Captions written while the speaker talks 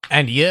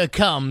And here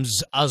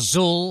comes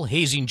Azul.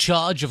 He's in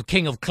charge of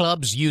King of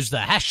Clubs. Use the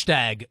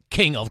hashtag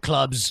King of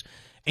Clubs.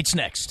 It's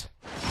next.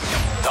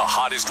 The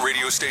hottest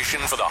radio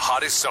station for the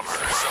hottest summer.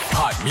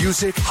 Hot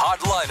music, hot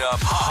lineup,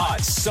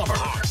 hot summer.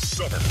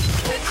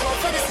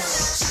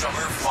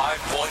 Summer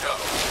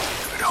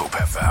 5.0. Good Hope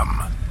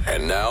FM.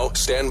 And now,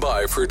 stand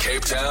by for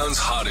Cape Town's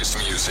hottest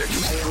music.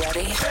 Are you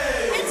ready?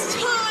 It's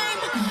time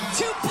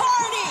to party!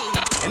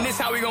 And this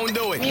how we gonna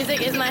do it. Music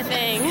is my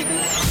thing.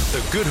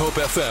 The Good Hope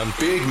FM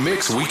Big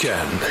Mix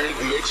Weekend. Big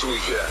Mix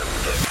Weekend.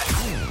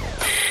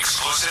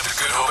 Exclusive to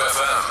Good Hope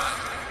FM.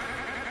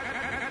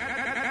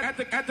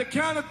 At the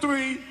count of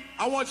three,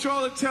 I want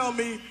y'all to tell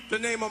me the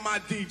name of my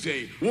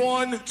DJ.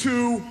 1,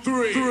 2,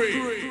 3.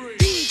 DJ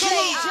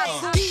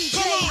Jason. DJ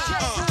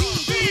Jason.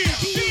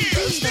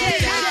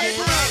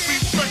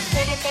 Respect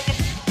for the mother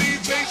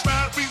DJs,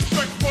 mad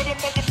respect for the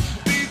mother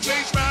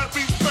DJs, mad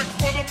respect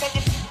for the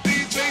mother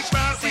DJs,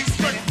 mad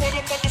respect for the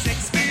mother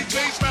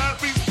DJs, mad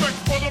respect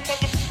for the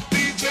mother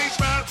DJs,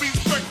 mad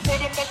respect for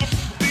the mother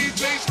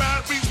DJs,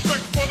 mad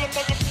respect for the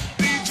mother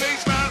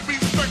DJs, mad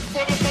respect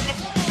for the mother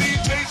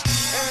DJs.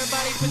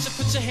 Everybody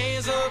put your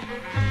hands up.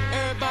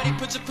 Everybody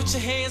put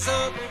your hands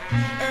up.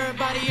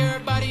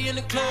 Everybody in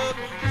the club.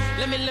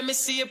 Let me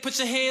see you put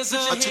your hands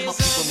up. To my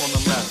people on the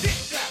left,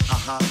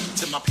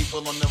 to my people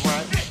on the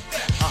right,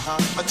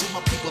 to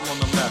my people on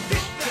the left,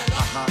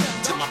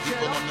 to my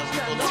people on the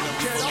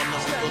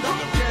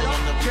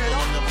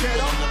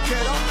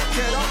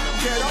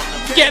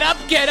Get up,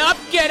 get up,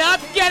 get up,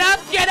 get up,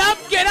 get up,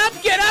 get up,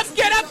 get up,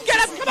 get up, get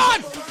up, come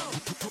on!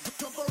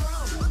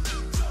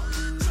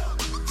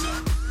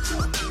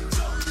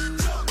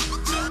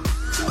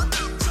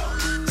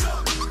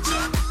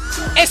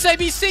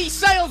 SABC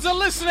sales are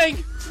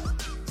listening,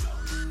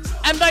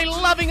 and they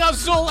loving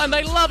Azul, and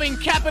they loving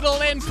Capital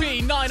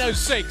NP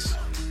 906.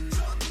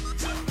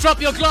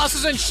 Drop your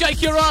glasses and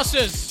shake your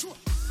asses.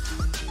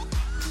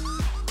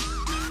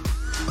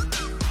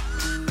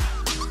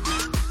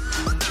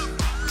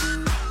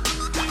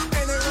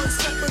 Anyone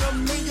stepping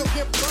on me, you'll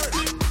get burnt.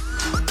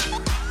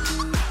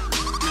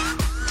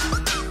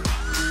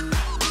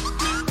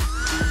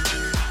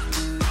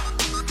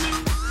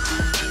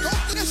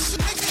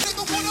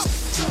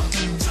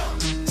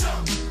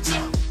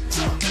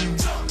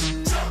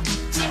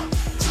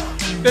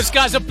 This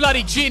guy's a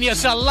bloody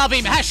genius. I love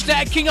him.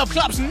 Hashtag King of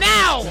Clubs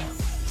now.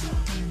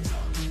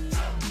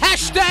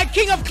 Hashtag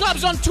King of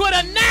Clubs on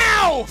Twitter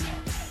now.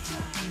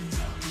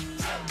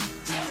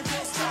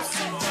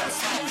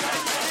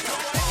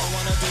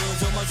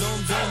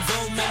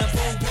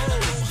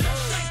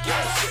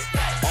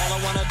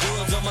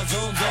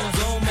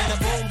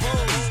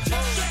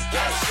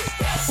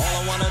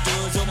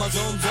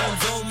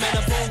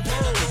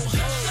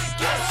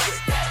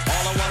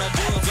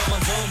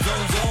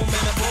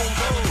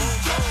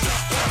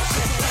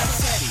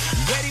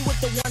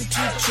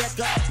 Check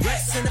up,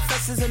 Rex and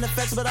the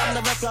effects, but I'm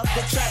the wreck up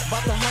the track.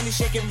 About the honey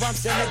shaking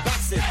rumps and it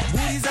boxing.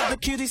 Booties of the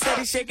cutie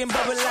steady shaking,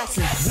 but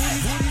relaxing.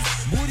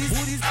 Booties,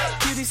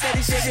 cutie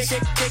steady shaking,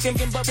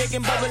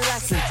 but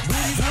relaxing.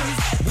 Booties,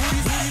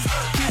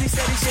 cutie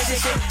steady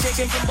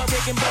shaking, but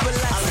relaxing.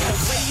 I like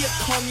the way you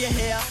comb your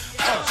hair.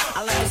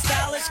 I like the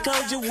stylish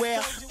clothes you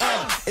wear.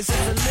 It's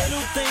just the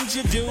little things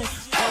you do.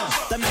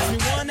 That makes me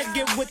wanna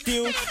get with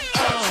you. All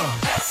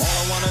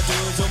I wanna do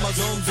is zoom,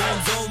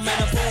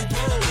 and a boom,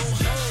 boom.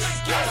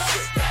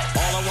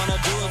 All I wanna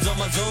do is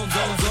zoom, and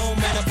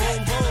a boom,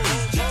 boom.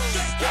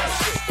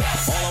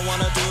 All I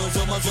wanna do is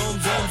zoom,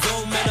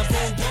 and a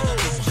boom, boom.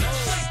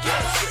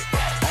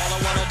 All I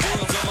wanna do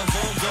is zoom,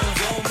 and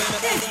a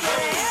boom, boom.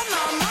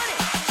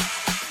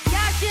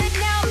 Y'all should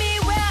know me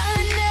well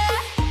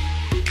enough.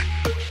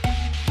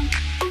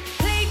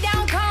 Please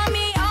don't call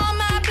me on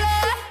my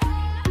bluff.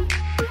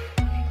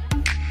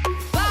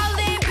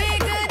 Balling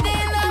bigger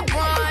than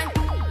LeBron.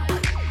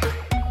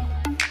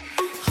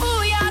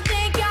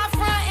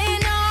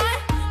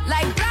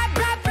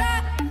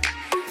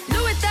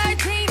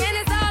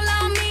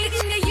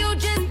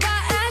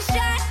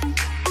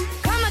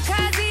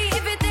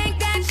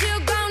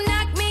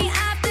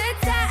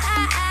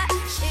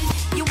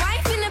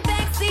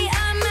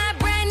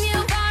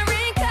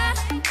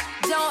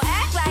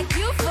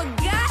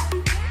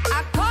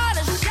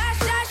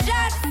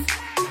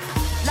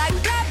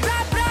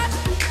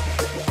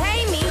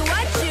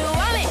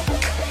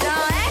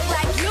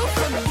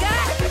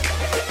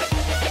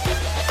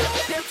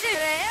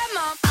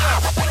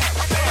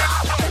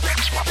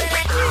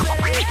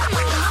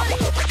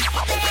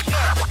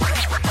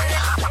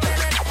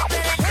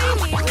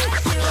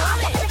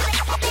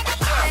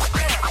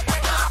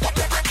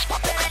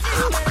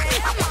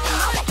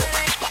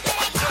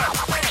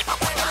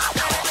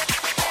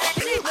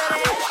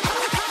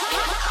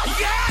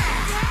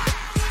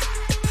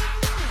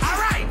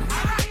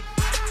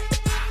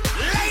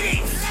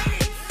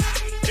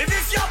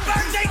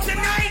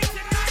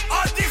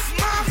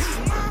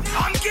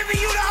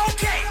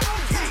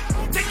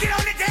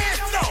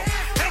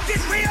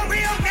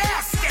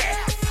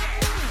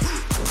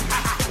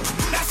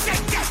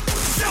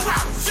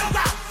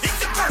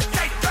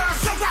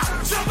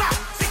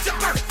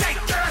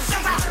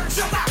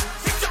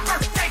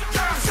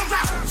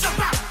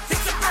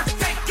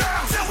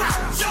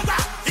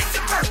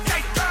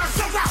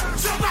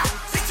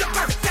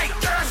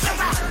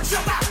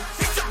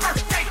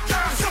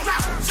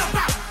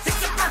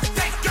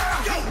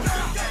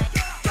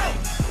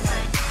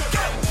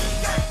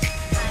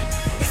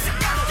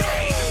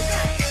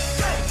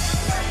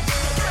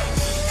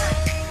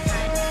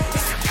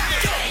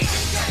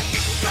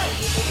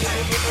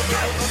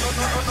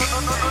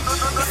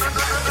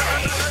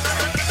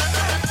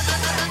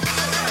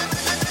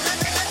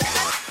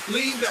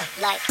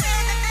 like.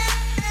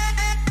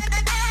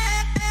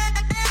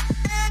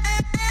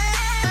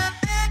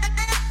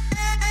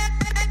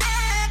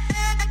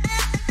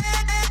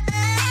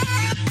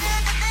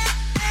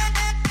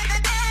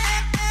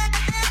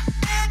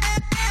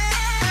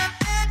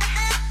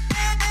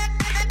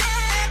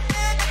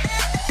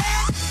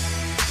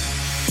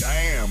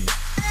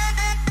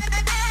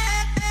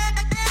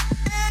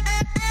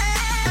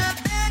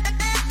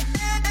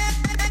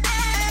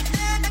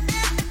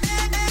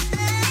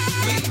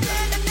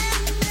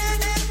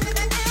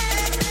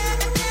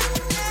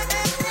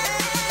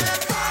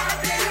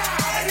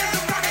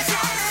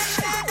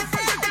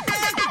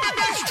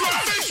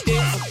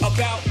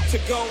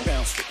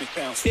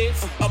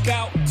 It's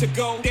about to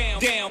go down,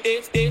 down.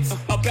 It's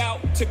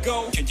about to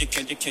go. Can you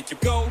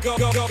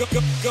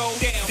go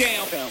down,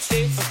 down.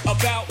 It's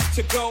about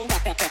to go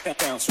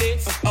bounce.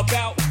 It's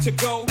about to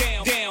go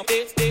down, down.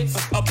 It's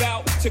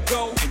about to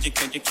go. Can you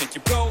go down, bounce. Can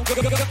you go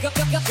down, go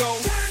down,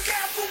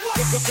 down.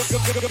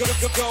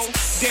 Go,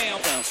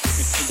 bounce.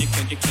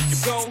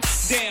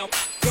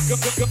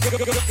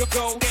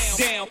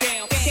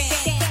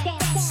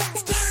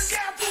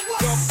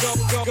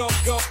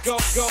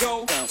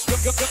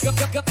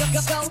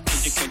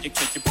 Can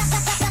you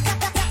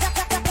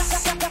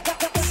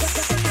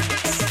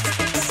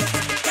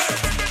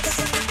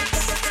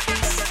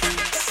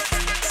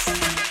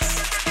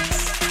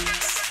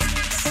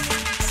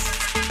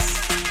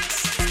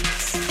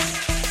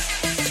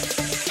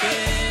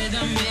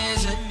Rhythm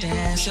is a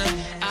dancer.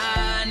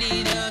 I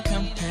need a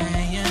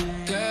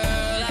companion.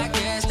 Girl, I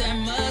guess that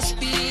must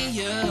be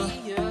you.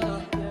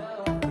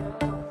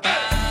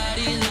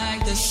 Body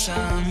like the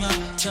summer.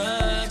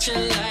 Touch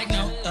it like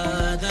no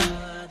other.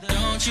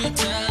 Don't you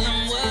tell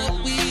them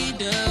what we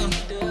do.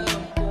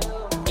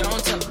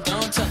 Don't tell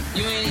them,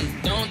 you ain't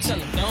need. Don't tell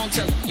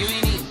them, you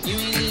ain't need. You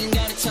ain't even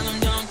gotta tell them,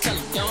 don't tell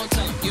them,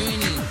 you ain't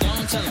need.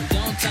 Don't tell them,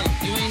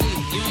 you ain't need.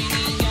 You ain't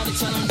even gotta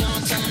tell them,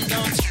 don't tell them,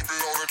 don't tell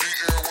them.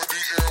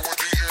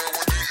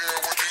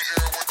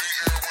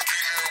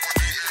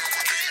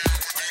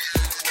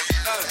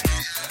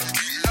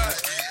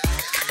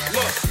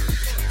 Look,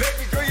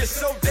 baby girl, you're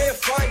so damn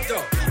fine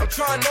though. I'm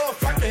trying to know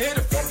if I can hit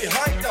it from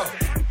behind though.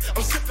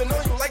 I'm sipping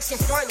on you like some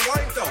fine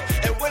wine though.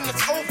 And when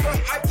it's over,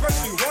 I press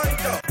rewind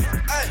though.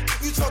 Ay,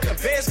 you talking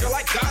bands, girl,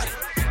 I got it.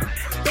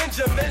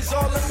 Benjamin's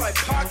all in my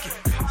pocket.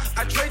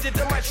 I traded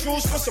in my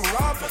shoes for some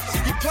robbers.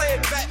 You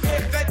playing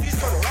Batman, Betty's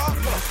gonna rob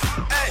us.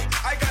 Ay,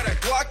 I got a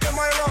Glock in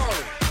my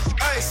Rari.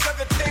 Ay,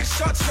 17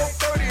 shots, no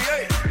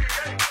 38.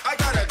 I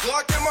got a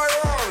Glock in my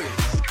Rari.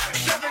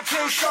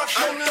 17 shots,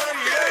 no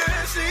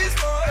 38. She's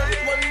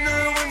mine.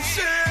 Wonder when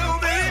she'll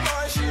be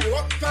mine. She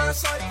walked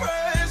past like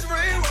praise,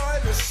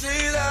 rewind to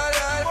see that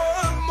I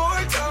one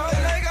more time.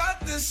 And I got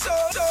this so.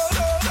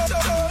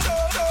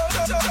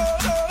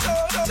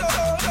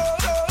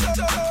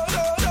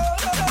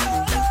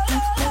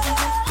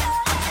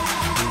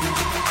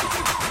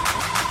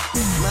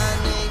 My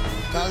name,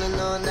 calling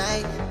all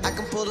night. I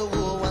can pull the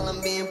wool while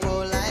I'm being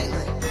polite.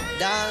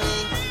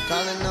 Darling,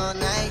 calling all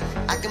night.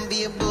 I can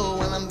be a bull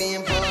while I'm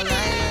being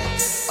polite.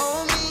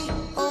 Oh me,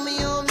 oh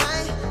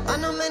my. I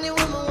know many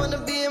women wanna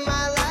be in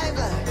my life.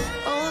 Like,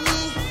 oh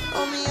me,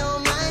 oh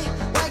my.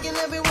 Why can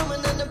every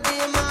woman end up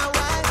being my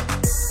wife?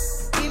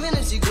 Even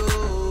if she go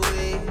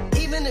away,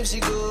 even if she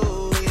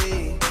go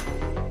away,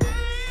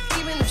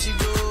 even if she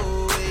go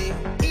away,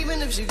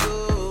 even if she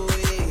go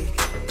away.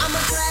 I'm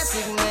a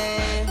classic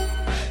man.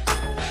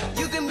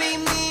 You can be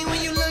mean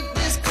when you look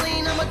this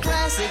clean. I'm a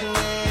classic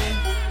man.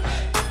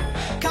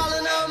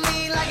 Calling on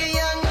me like a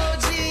young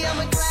OG. I'm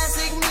a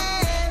classic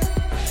man.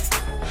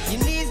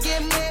 Your knees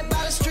get met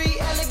by the street,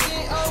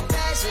 elegant,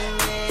 old-fashioned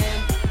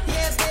man.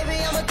 Yeah,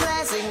 baby, I'm a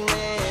classic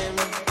man.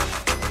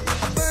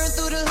 I burn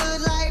through the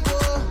hood like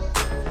wool.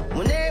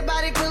 When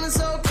everybody feeling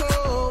so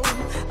cold,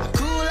 I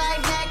cool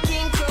like that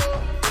King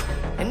Cole.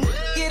 And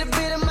get a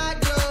bit of my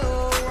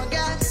glow. I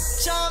got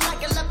charm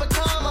like a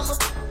leprechaun, mama.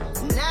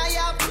 Now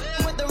y'all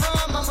with the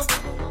rum, mama.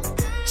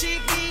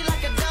 Cheap beat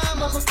like a dime,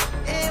 mama.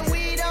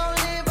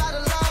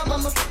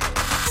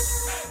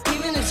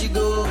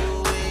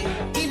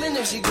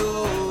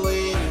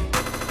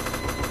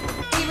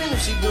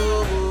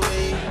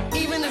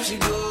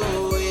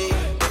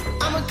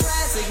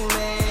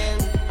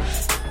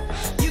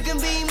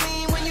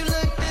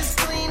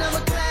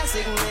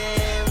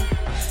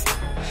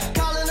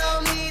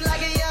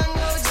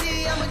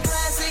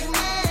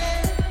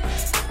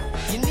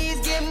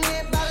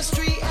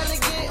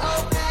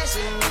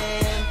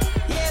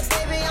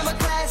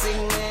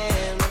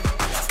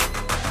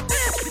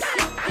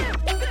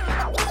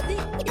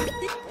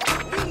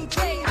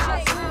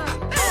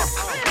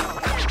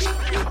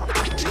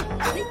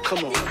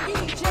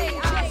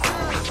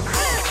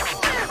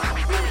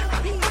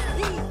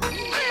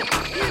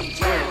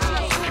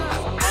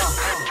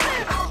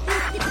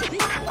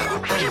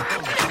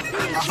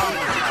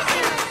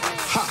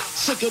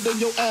 weaker than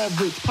your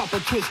average. Papa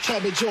twist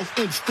cabbage off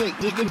instinct.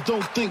 Niggas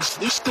don't think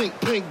they stink.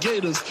 Pink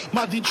Gators,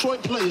 my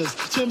Detroit players.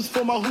 Tim's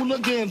for my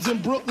hooligans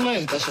in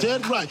Brooklyn.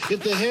 Dead right,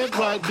 if the head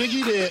right,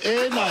 Biggie there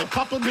every night.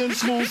 Papa been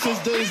smooth since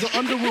days of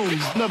under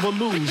rules. Never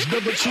lose,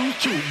 never choose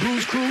to.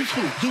 Blues Cruise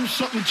who? Do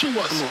something to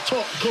us.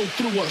 Talk, go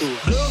through us.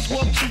 Girls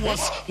walk to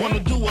us, wanna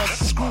do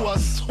us, screw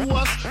us. Who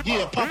us?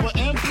 Yeah, Papa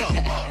and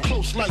Pop.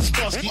 Close like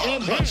Starsky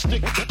and Hutch.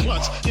 Stick to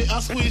clutch. Yeah, I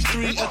squeeze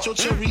 3 at your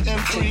cherry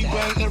M3.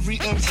 Bang every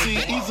MC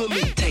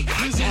easily.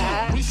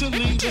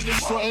 Recently, just in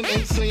front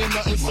ain't saying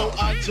nothing, so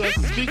I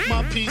just speak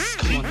my peace,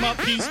 keep my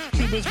peace.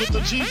 Cubans with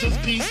the Jesus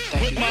peace,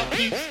 with my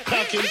peace,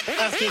 packing,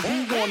 asking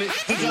who want it.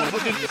 We got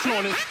fucking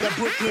flaunt it, that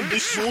Brooklyn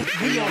bitch shoot,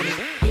 we on it.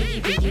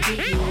 Biggie, biggie,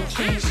 biggie,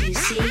 can't you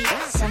see?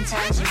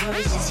 Sometimes your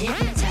words just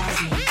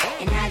hypnotize me,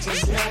 and I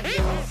just love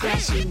your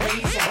flashy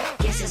ways. I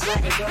guess it's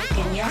why they broke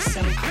and you're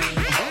so great.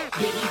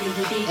 Biggie,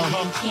 biggie,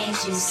 biggie,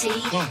 can't you see?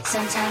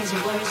 Sometimes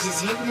your words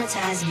just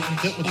hypnotize me,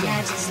 and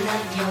I just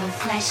love your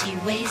flashy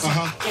ways.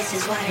 I guess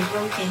it's why they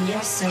broke and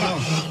you're so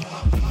great.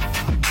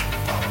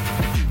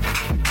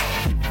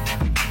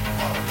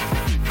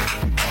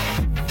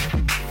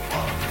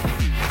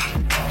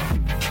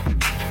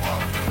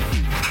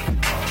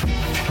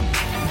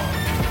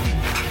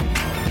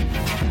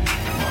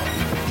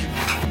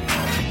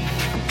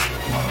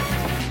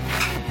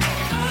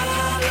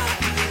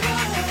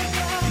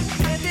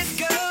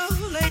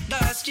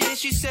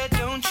 She said,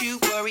 don't you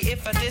worry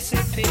if I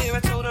disappear. I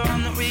told her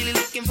I'm not really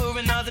looking for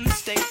another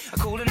mistake. I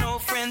called an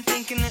old friend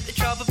thinking that the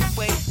trouble would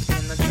wait, but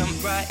then I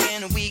jumped right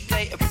in. A week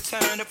later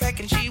returned. I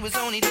reckon she was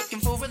only looking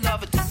for a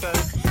lover to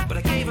burn, but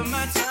I gave her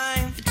my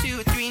time for 2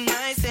 or 3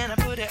 nights, then I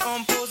put it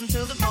on pause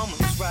until the moment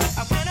was right.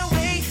 I went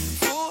away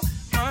for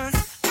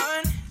months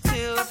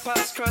until our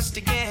paths crossed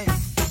again.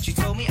 She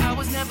told me I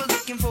was never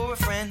looking for a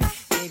friend.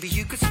 Maybe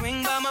you could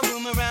swing by my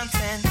room around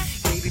 10.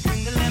 Baby,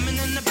 bring the lemon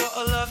and a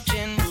bottle of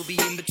gin. We'll be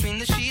in between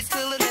the sheets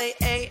till the late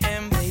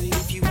AM. Baby,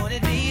 if you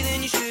wanted me,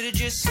 then you should have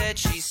just said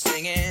she's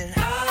singing.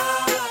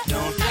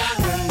 Don't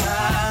when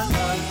my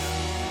love,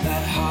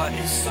 that heart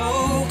is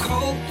so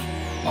cold,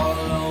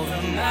 all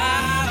over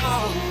my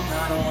own.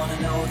 I don't wanna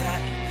know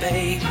that,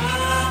 babe.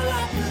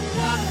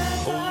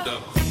 Hold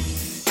up.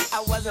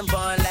 I wasn't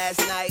born last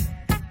night.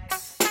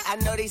 I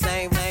know these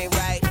ain't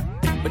right.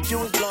 But you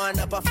was blowing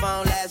up her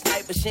phone last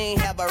night, but she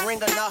ain't have a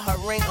ring or not her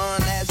ring on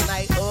last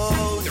night.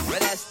 Ooh,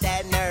 that's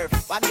that nerve.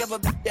 Why give a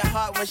bitch your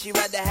heart when she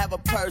rather have a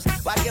purse?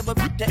 Why give a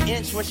bitch an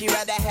inch when she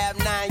rather have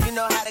 9? You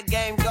know how the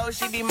game goes,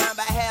 she be mine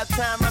by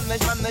halftime. I'm the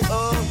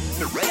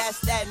ooh, that's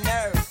that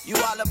nerve. You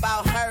all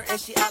about her and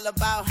she all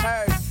about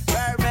hers.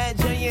 Birdman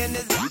Jr. and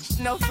this bitch,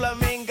 no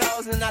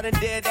flamingos, and I done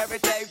did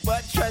everything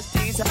but trust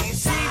these.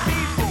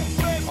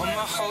 On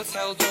my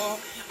hotel door,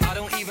 I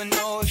don't even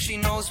know if she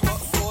knows what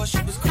for.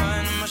 She was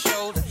crying on my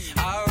shoulder,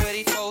 I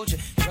already told you.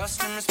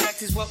 Trust and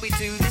respect is what we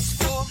do this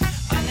for.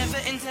 I never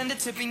intended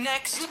to be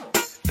next,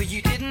 but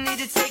you didn't need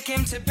to take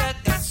him to bed,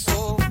 that's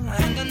all.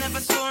 And I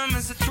never saw him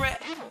as a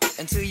threat,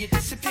 until you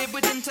disappeared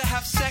with him to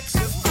have sex,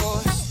 of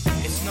course.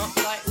 It's not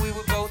like we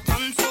were both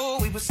on tour,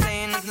 we were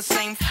staying on the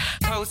same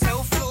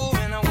hotel floor.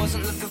 And I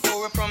wasn't looking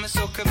for a promise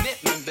or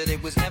commitment, but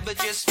it was never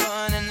just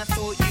fun, and I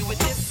thought you were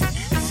different.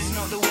 This is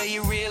not the way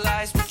you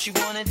realize what you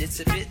wanted. It's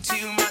a bit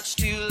too much,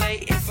 too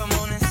late, if I'm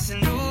honest.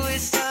 And all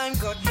this time,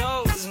 God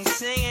knows I'm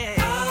singing.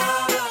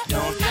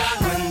 Don't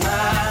when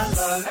my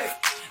love,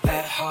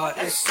 that heart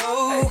is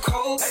so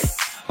cold,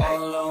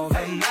 all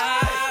over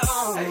my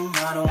own.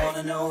 I don't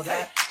wanna know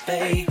that,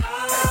 babe.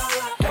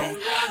 Don't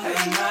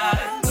when my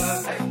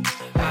love,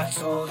 I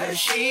told her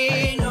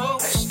she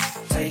knows.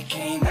 Take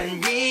aim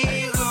and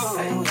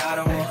reload. I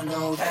don't wanna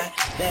know that,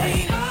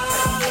 babe.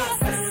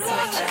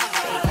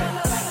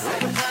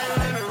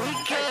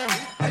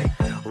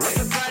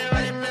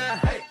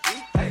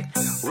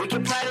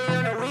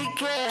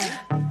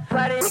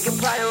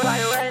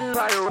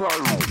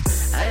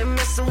 I ain't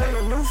messing with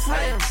no new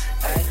friends,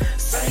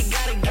 so you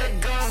gotta get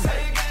going.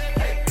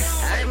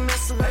 I ain't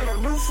messing with no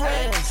new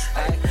friends,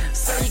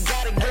 so you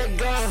gotta get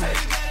going.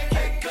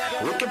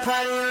 We can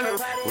party on the,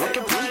 we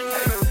can party on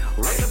the,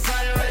 we can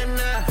party right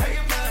now.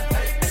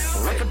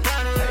 We can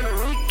party on the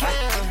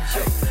weekend.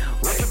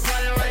 We can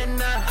party right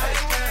now.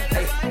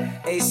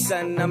 Hey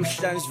son,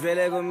 namhlanje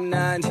vele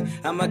kumnandi,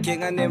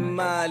 amagenga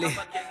nemali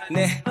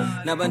ne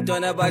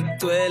nabantwana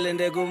bagcwele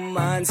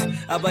ndekumanzi,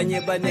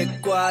 abanye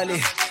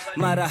banekwali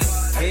mara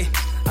hey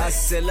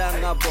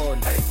aselanga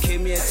bona,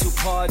 came here to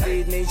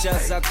party, ninja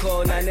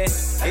zakhona ne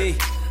hey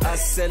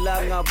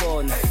aselanga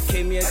bona,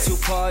 came here to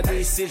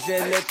party, sidle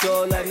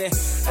ledola ne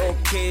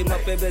okay my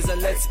babies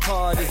let's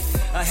party,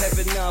 I have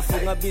enough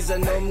ungabiza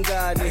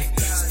nomngani,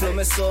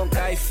 siphome sonke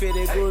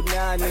ayifele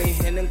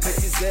kunani, and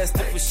ngiphethe zest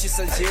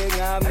fushisa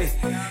njengami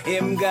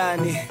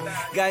emngani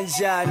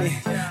kanjani,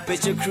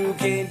 bet your crew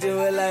can't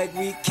do it like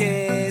we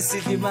can,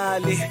 sidle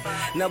imali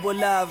nabo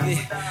love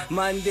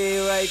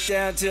Monday right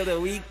down till the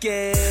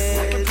weekend.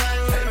 We can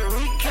party on the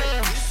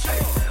weekend.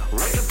 We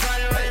can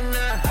party right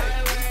now.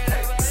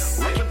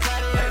 We can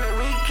party on the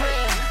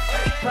weekend.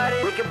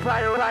 We can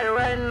party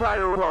right now.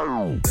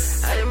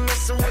 I ain't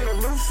messing messing with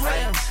no new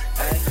friends.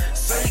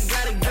 So you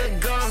gotta get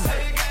gone.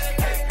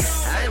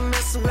 I ain't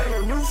messing with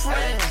no new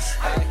friends.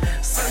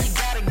 So you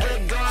gotta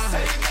get gone.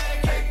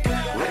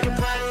 We can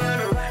party on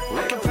the,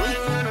 we can party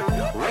on the,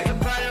 we can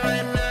party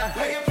right now.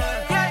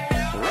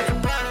 We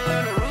can party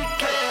on the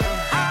weekend.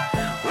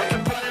 We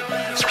can party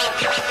right now.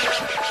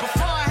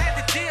 Before I had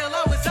the deal,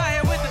 I was out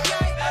here with the.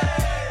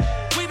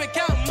 We been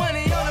counting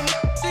money on them.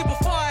 See,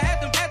 before I had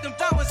them,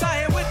 I was out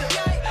here with the.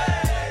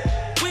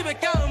 We been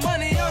counting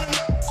money on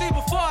them. See,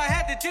 before I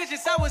had the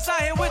digits, I was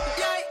out here with the.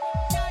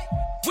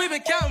 We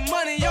been counting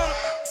money on them.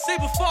 See,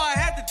 before I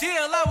had the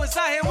deal, I was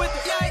out here with the.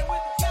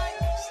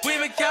 We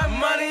been counting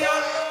money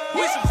on them.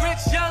 We some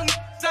rich young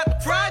out the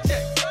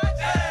project.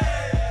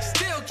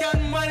 Still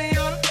counting money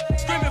on them.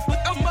 Screaming for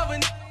them other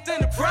in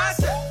the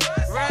process.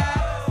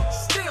 Right?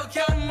 Still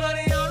counting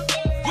money on them.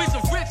 We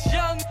some rich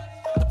young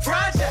out the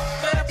project.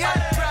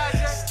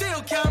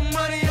 Still counting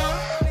money on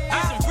them. We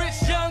some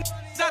rich young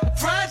out the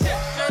project.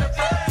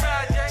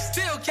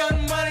 Still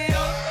counting money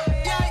on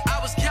them. I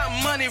was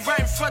counting money right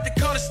in front of the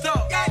corner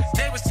store.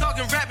 They was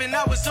talking rapping,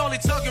 I was only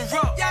talking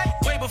raw.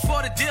 Way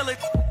before the dealer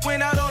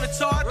went out on the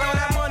tour. I throw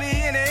that money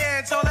in the air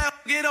and told that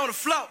get on the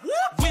floor.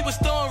 We was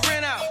throwing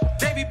rent out,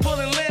 they be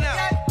pulling lint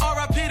out.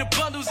 R.I.P. the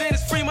bundles and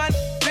it's free my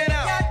lint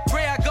out.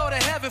 Pray I go to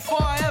heaven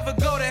before I ever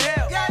go to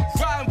hell.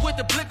 Riding with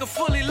the blicker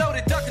fully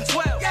loaded, ducking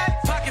 12.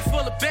 Pocket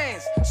full of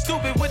bands,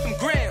 stupid with them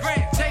grams.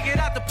 Take it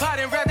out the pot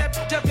and wrap that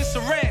up in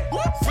saran.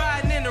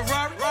 Riding in the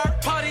Rari,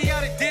 party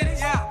out of did it.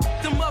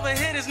 Them other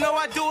hitters know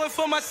I do it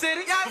for my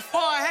city.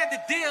 Before I had the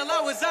deal,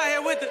 I was out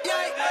here with the.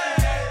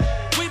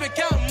 We been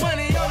counting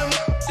money on them.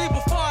 See,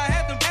 before I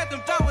had them,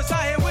 I was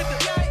out here with the.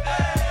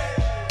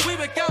 We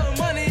been counting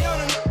money on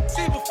them.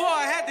 See, before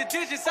I had the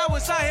digits, I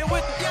was out here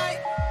with the.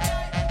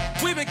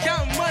 We been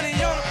counting money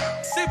on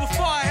them. See,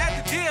 before I had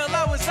the deal,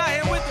 I was out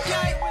here with the.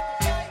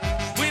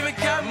 We been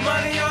counting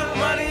money on them,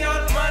 money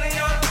on them, money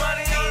on them,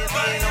 money on them,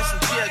 money on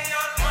some chips.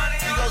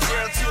 We go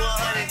 0 to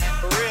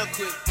 100 real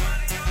quick.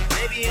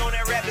 Maybe on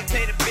that rap and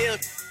pay the bill.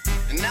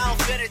 And I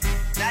don't fit it,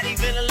 not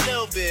even a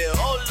little bit.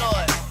 Oh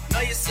Lord,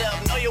 know yourself,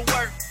 know your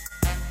worth.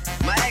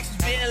 My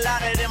actions being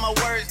louder than my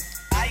words.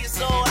 I your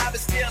soul, I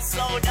been still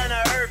sold down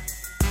to earth.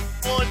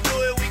 Wanna do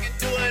it, we can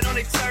do it on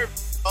the turf.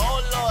 Oh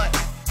Lord,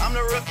 I'm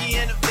the rookie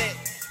and the vet.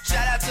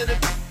 Shout out to the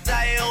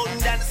I ain't holding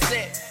down the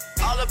set.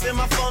 All up in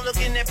my phone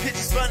looking at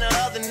pictures from the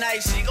other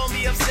night. She gon'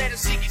 be upset if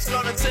she keeps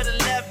scrolling to the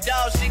left,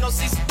 dog. She gon'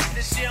 see some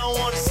that she don't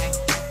wanna see.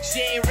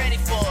 She ain't ready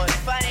for it.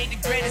 If I ain't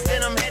the greatest,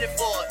 then I'm headed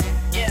for it.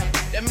 Yeah,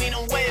 that mean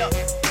I'm way up.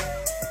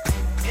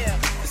 Yeah,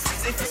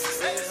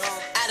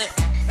 I done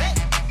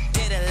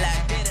did a lot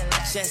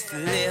just to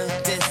live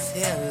this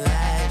here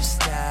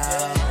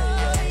lifestyle.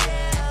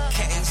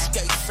 Came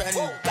straight from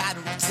the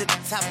bottom to the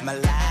top of my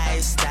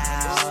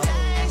lifestyle.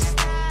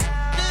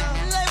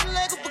 Living life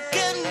like a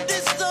beginning,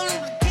 this is only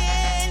the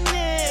beginning.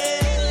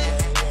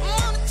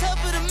 I'm on the top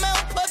of the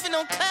mountain, puffing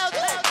on clouds,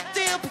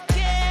 still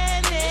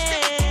beginning.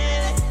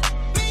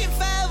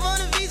 $1,500,000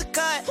 on a Visa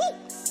card,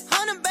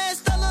 100 bands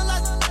still look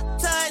like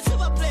ties.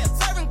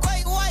 Serving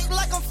quite white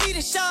like I'm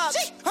feeding sharks.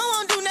 I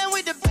won't do nothing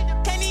with the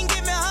can't even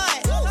get me hard.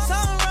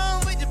 Something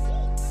wrong with the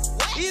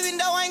even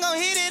though I ain't gon'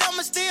 hit it,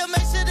 I'ma still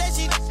make sure that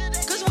she.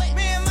 Cause me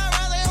and my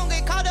rounds ain't gon'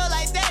 get caught up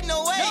like that,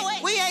 no way.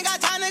 We ain't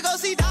got time to go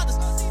see doctors.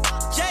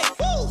 Jay,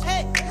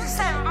 hey,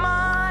 send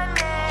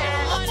money.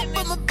 I'ma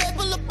put my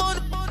paper up on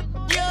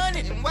the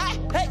yawning.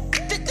 Hey,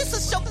 this a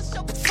show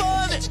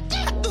performance.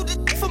 I do this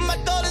for my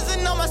daughters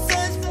and all my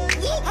sons.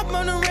 I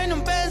run the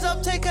random bands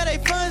up, take out they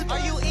funds. Are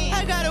you in?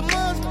 I got a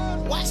month,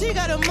 she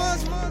got a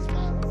month.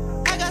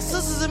 I got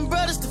sisters and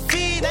brothers to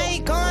feed. I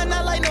ain't going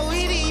out like no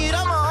idiot.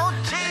 I'm a old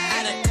G.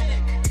 I done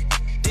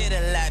did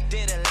a lot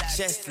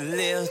just to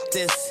live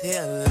this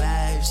here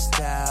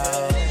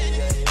lifestyle.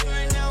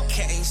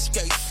 Came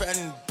straight from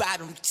the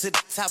bottom to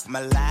the top of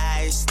my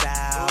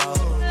lifestyle.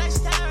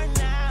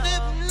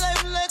 Living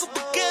life like a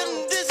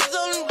beginning, this is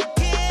only the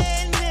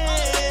beginning.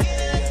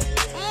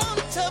 I'm on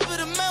the top of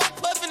the mountain,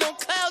 puffing on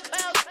clouds.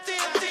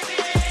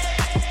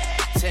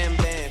 10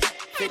 bands,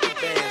 50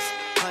 bands,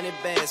 100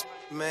 bands,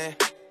 man.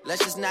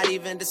 Let's just not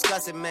even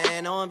discuss it,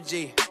 man.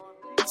 OMG.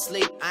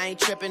 Sleep, I ain't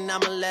tripping,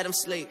 I'ma let him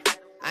sleep.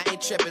 I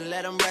ain't tripping,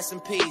 let him rest in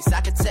peace.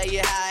 I can tell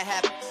you how it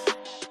happened.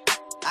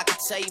 I can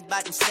tell you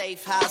about them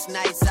safe house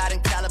nights out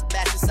in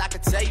Calabasas. I can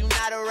tell you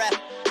not a rap.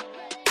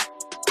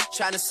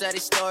 Trying to sell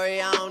this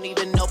story, I don't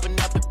even open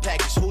up the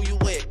package. Who you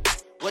with?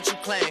 What you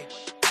claim?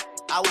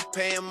 I was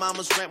paying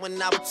mama's rent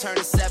when I was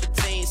turning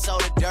 17.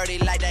 Sold it dirty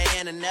like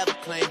Diana, never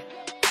clean.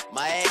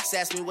 My ex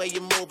asked me where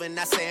you moving,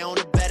 I say on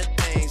the better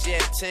things. Yeah,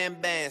 10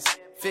 bands,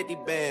 50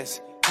 bands,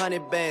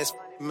 100 bands,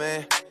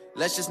 man.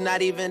 Let's just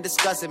not even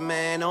discuss it,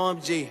 man.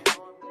 OMG.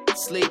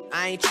 Sleep,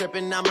 I ain't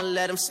tripping, I'ma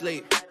let him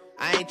sleep.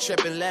 I ain't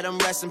tripping, let him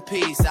rest in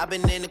peace. I've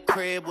been in the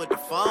crib with the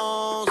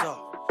phones off.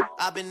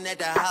 I've been at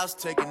the house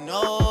taking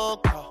no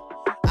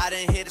call. I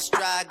done hit a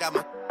stride, got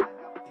my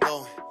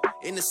going.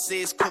 In the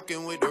seats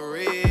cooking with the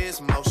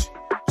wrist motion.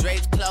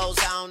 Drapes closed,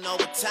 I don't know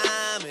what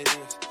time it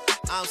is.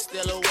 I'm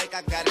still awake,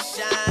 I gotta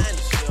shine,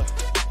 sure.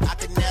 I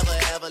could never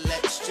ever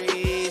let the street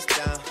trees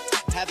down.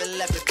 Haven't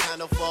left the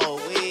condo for a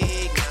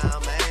week now,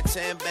 man.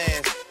 10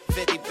 bands,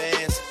 50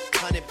 bands,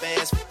 100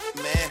 bands,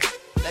 man.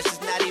 Let's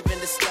just not even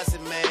discuss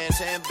it, man.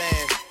 10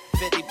 bands,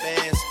 50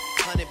 bands,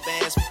 100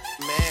 bands,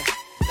 man.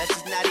 Let's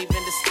just not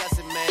even discuss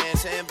it, man.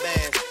 10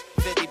 bands,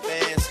 50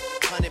 bands,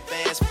 100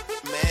 bands,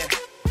 man.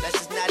 Let's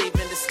just not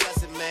even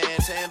discuss it, man.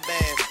 10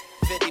 bands,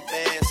 50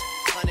 bands,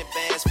 100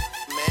 bands,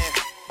 man.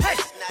 Hey,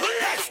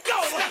 let's go.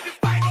 Happy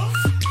finals.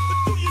 But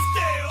do you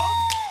still?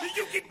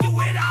 You can do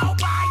it all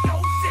by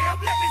yourself.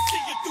 Let me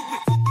see you do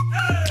it.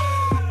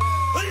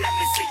 Let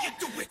me see you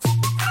do it.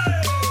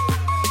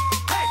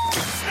 Hey,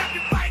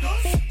 snappy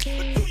finals.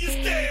 But do you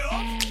still?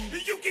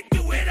 You can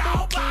do it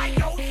all by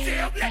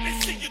yourself. Let me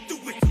see you do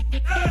it.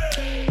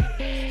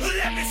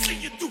 Let me see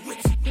you do it.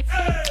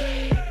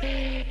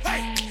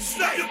 Hey,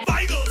 snap your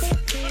vitals.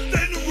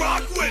 Then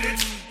rock with it.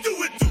 Do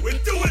it, do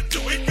it, do it, do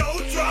it. Go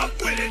drop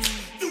with it.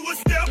 Do a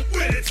step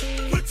with it.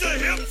 Put your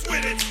hips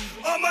with it.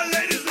 All my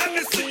ladies, let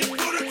me see you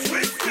put a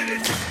twist with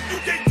it. You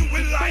can't do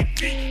it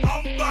like me.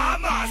 I'm by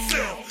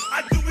myself.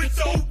 I do it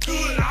so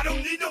good. I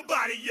don't need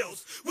nobody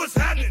else. What's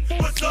happening?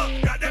 What's up?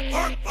 Got that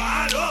perk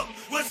fired up.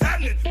 What's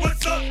happening?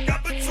 What's up?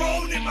 Got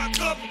Patron in my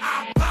cup.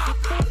 I pop.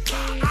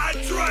 I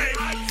drink.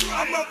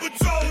 I'm a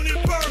Patron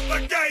in perk.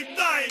 I can't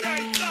think.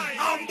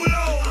 I'm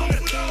blown.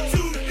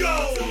 To go.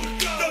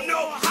 Don't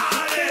know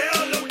how the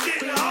hell I'm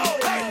getting home.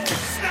 Hey,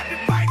 snappy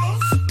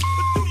fingers.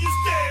 But do you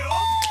still?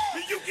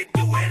 You can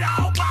do it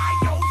all by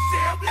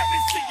yourself. Let me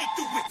see you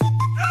do it.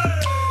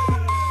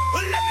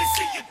 Let me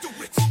see you do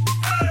it.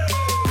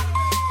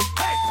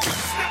 Hey,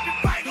 snappy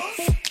fingers.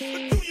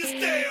 But do you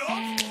still?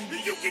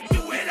 You can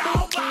do it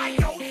all by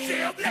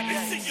yourself. Let me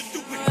see you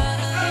do it.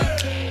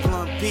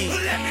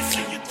 Let me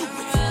see you do it.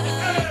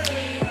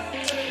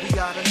 We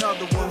got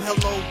another one.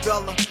 Hello,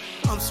 Bella.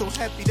 I'm so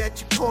happy that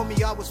you called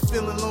me. I was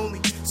feeling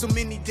lonely. So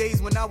many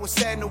days when I was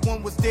sad, no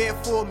one was there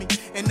for me.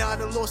 And I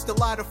done lost a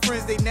lot of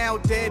friends, they now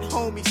dead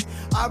homies.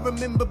 I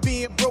remember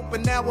being broke,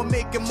 but now I'm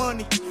making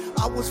money.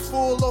 I was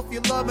full of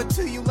your love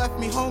until you left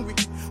me hungry.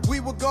 We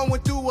were going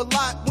through a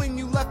lot when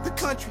you left the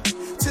country.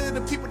 To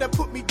the people that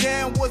put me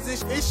down,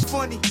 wasn't it's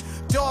funny.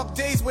 Dark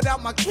days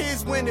without my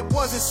kids when it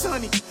wasn't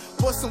sunny.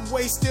 But some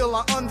way still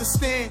I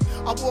understand.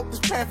 I walked this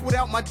path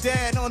without my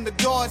dad under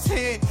God's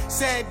hand.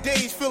 Sad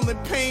days, feeling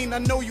pain, I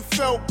know you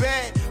felt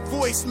bad.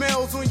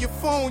 Voicemails on your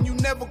phone, you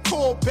never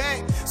called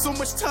back. So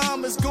much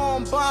time has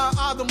gone by,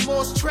 I done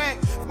lost track.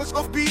 Much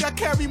offbeat, I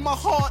carry my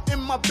heart in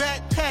my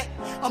backpack.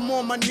 I'm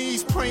on my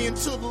knees praying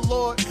to the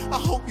Lord. I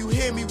hope you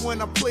hear me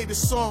when I play the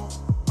song.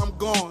 I'm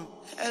gone.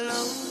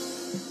 Hello,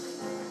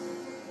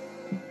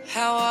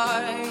 how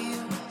are you?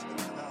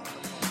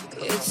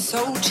 It's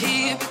so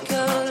typical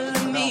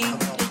of me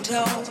to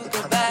talk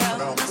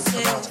about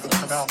myself.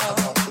 I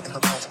hope you ever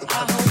make it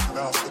out of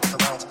town.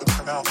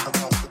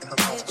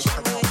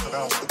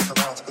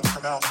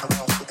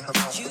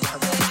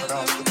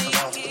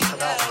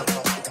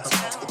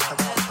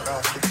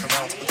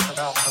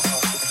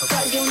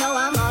 Cause you know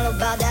I'm all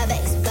about that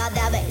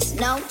bass,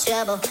 no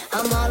trouble.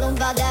 I'm all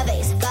about that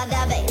bass,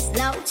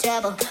 no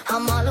trouble.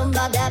 I'm all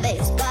about that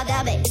bass,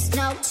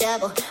 no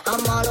trouble.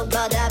 I'm all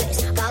about that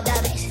bass,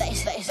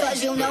 bass.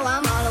 Cause you know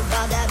I'm all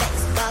about that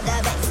bass, about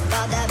that bass,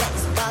 about that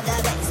bass, about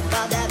that bass,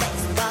 about that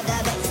bass, about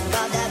that bass,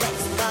 about that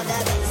bass, about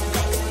that bass.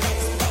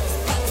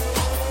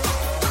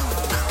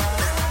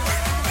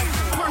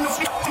 Turn the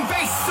fucking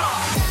bass up.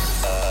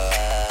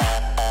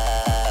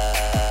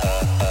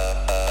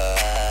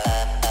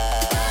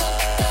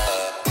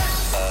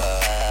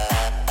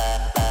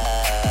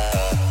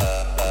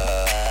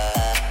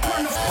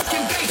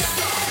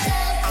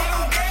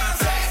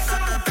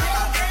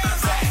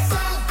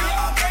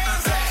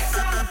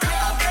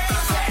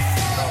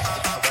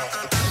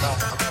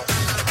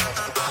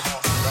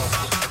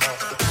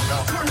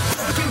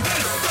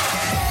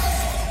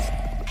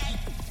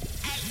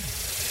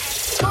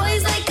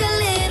 Boys like a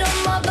little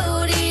more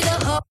booty to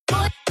hold.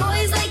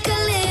 Boys like a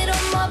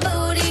little more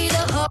booty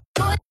to hold.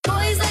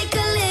 Boys like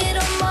a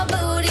little more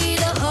booty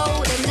to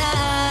hold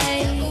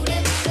tonight.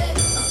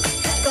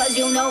 Cause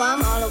you know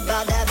I'm all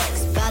about that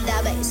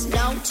bass,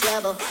 no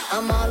trouble.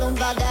 I'm all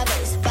about that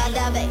bass,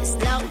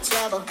 no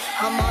trouble.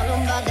 I'm all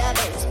about that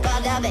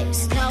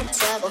bass, no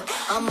trouble.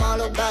 I'm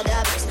all about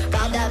that bass,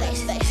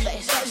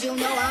 bass. Cause you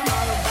know I'm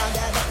all about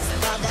that bass,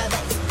 about that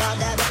bass, about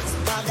that bass,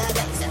 about that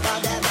bass, about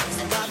that bass,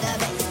 about that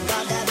bass,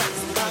 about that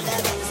bass, about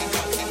that bass.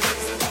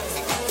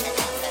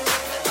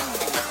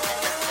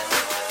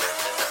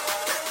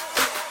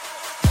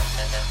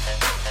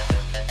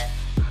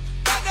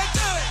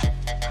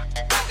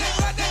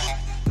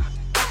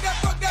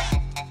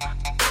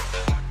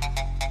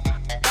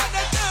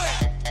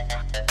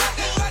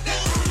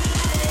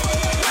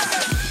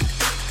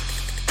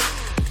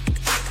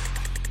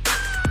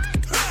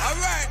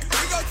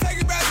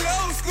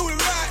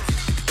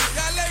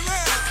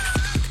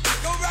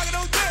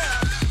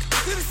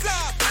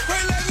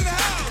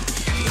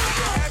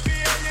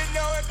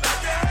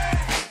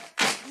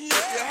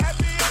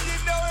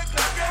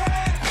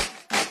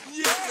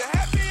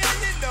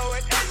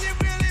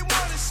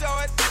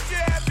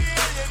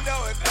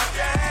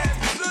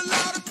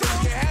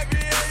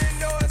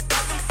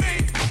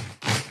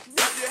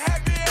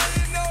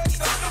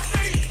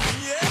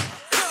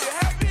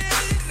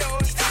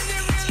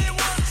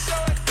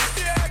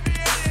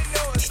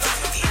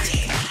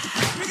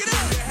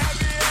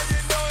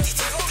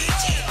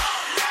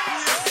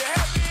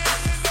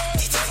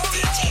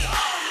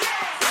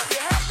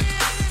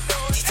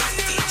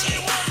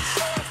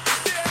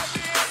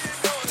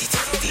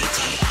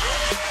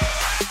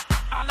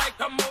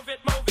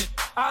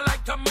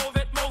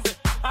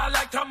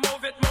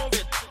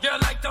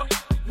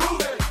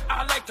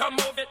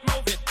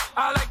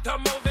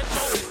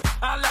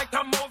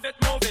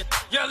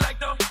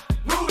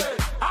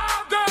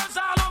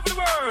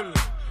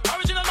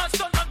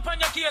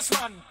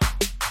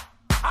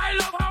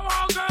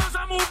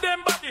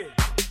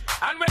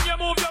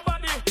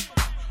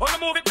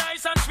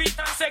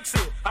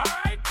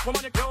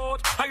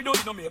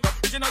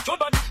 Original good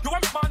body, you want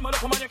me man, mother,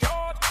 come on your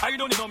card. I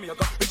don't need no makeup.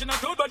 Original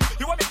good body,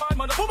 you want me man,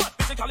 mother, woman.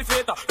 Physically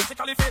fit,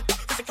 physically fit,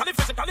 physically,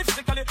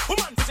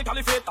 woman.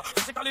 Physically fit,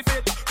 physically.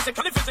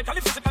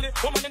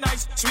 Woman, you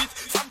nice, sweet,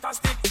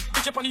 fantastic.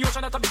 Bitch up on the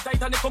ocean, that a bit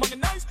tight, and woman,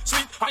 you nice,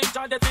 sweet,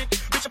 energetic.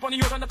 Bitch up on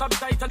the ocean, that a bit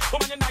tight, and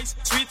woman, you nice,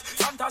 sweet,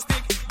 fantastic.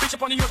 Bitch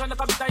up on the ocean, that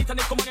a bit tight,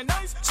 and woman, you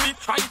nice, sweet,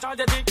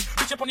 energetic.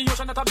 Bitch up on the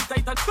ocean, that a bit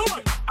tight, and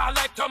woman. I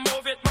like to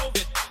move it.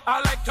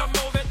 I like to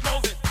move it.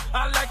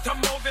 I like to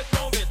move it.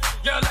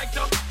 You like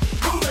to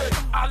move it.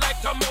 I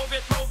like to move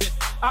it.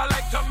 I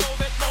like to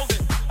move it.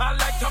 I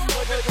like to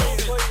move it.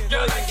 You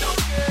like to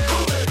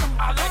move it.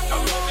 I like to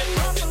move it.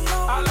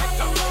 I like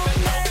to move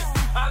it.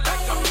 I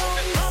like to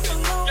move it.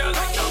 You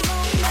like to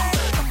move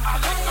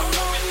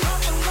it.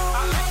 I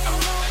like to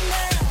move it.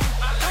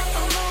 I like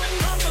to move it.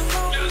 I like to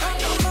move it. You like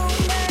to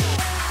move it.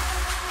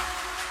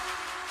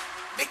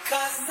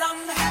 Because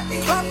I'm happy.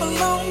 Clap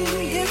along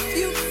if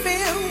you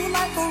feel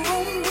like a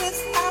room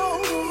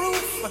without a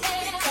roof.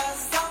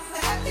 Because I'm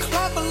happy.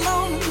 Clap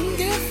along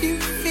if you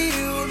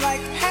feel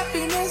like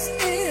happiness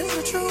is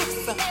the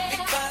truth.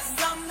 Because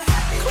I'm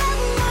happy. Clap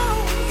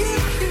along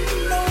if you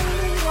know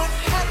what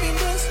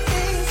happiness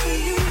is for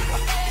you.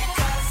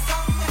 Because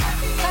I'm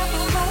happy. Clap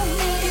along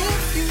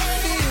if you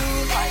feel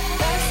like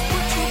that's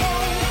what you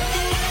want to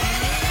do.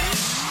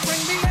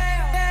 Bring me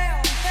down, down,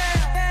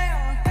 down,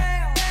 down,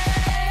 down,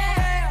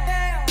 down,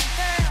 down, down,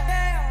 down,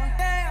 down,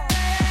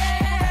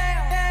 down,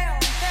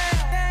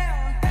 down, down,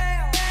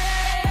 down.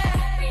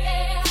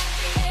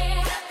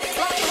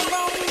 Clap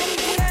along,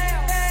 down,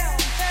 down,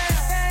 down,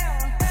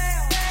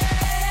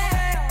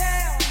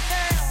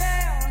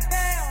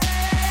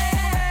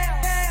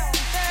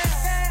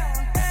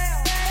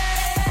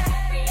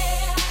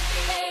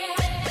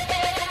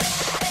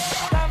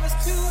 Love is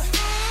too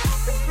hot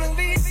to bring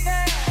me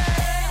down.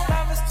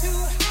 Love is too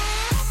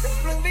hot to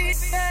bring me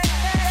down.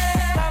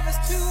 Love is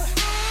too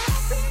hot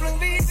to bring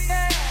me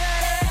down.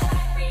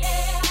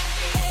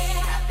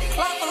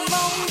 Clap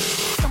along,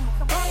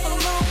 clap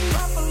along,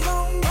 clap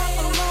along, clap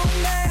along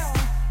now.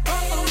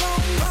 Clap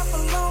along, clap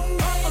along,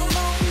 clap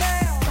along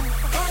now.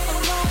 Clap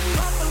along,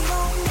 clap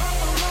along,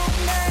 clap along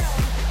now.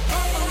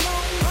 Clap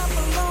along, clap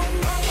along,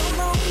 clap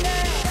along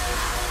now.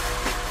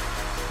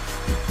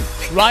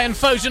 Ryan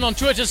Fojan on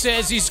Twitter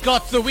says he's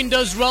got the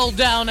windows rolled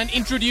down and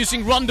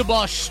introducing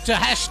Rondabosh to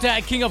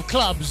hashtag King of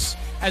Clubs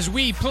as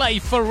we play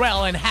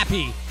Pharrell and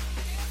Happy.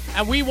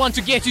 And we want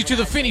to get you to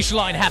the finish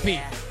line, Happy.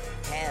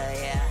 Hell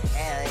yeah.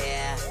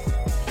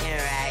 You're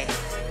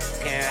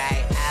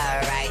right,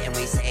 alright. And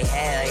we say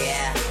hell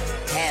yeah.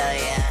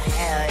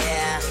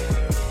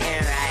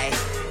 You're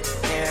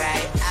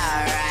right,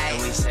 alright.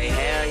 And we say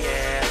hell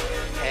yeah.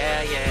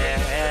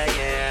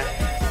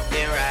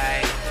 You're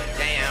right,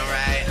 damn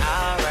right,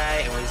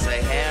 alright. And we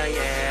say hell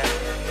yeah.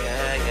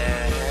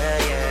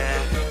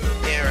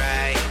 You're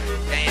right,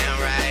 damn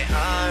right,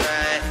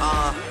 alright.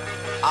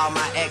 All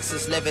my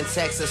exes live in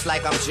Texas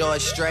like I'm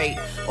George Strait.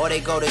 Or they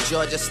go to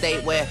Georgia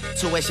State where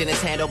tuition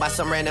is handled by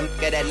some random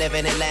nigga that live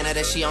in Atlanta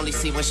that she only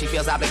see when she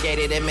feels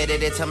obligated.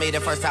 Admitted it to me the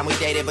first time we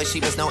dated, but she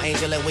was no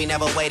angel and we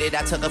never waited.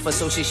 I took her for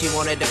sushi, she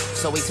wanted to,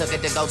 so we took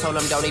it to go. Told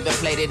him don't even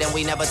plate it, and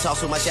we never talked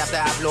too much after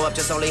I blew up.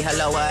 Just only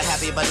hello,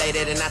 happy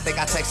belated. And I think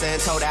I texted her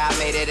and told her I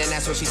made it, and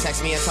that's when she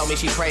texted me and told me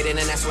she prayed it.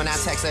 And that's when I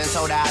texted her and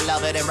told her I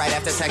love it. And right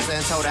after texting her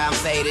and told her I'm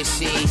faded,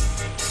 she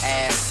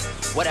asked,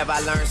 whatever I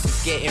learned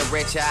since getting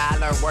richer, I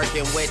learned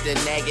working with the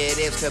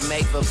negatives to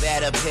make for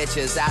better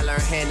pictures. I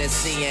learned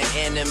Hennessy and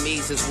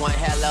enemies is one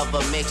hell of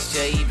a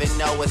mixture. Even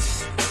though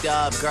it's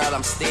up, girl,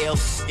 I'm still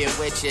f***ing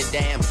with you.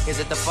 Damn, is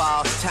it the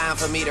fall? Time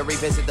for me to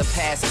revisit the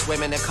past. It's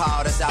women that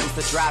call, there's albums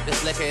to drop,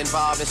 there's liquor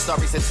involved, there's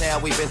stories to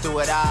tell. We've been through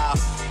it all.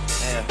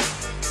 Yeah.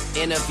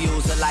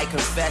 Interviews are like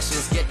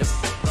confessions. Get the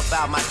f***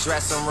 about my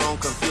dressing room,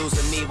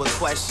 confusing me with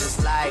questions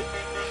like,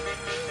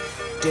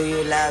 do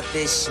you love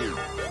this shit?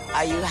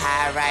 Are you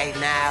high right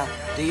now?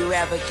 Do you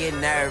ever get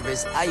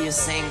nervous? Are you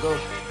single?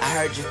 I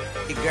heard you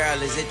f***ing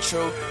girl, is it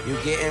true? You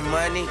getting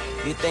money?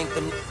 You think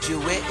the you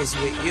with is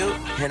with you?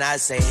 And I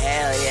say,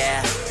 hell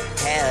yeah.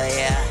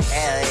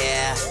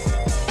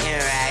 You're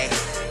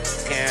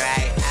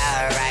right,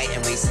 alright.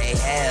 And we say,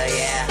 hell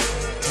yeah.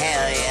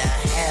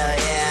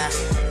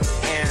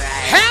 You're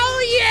right.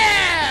 Hell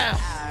yeah!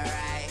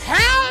 Alright.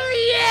 Hell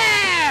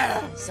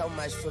yeah! So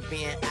much for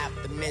being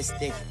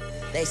optimistic.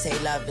 They say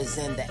love is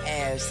in the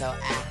air, so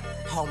I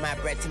hold my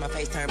breath till my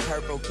face turn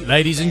purple.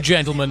 Ladies and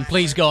gentlemen,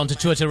 please go onto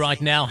Twitter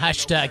right now,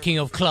 hashtag King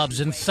of Clubs,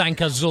 and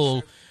thank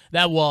Azul.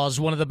 That was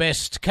one of the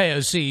best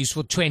KOCs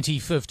for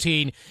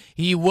 2015.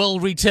 He will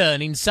return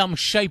in some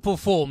shape or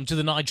form to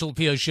the Nigel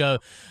Pio Show,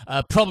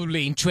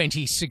 probably in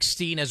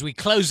 2016 as we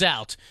close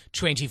out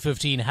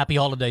 2015. Happy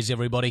holidays,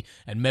 everybody,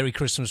 and Merry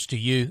Christmas to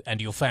you and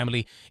your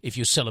family if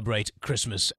you celebrate Christmas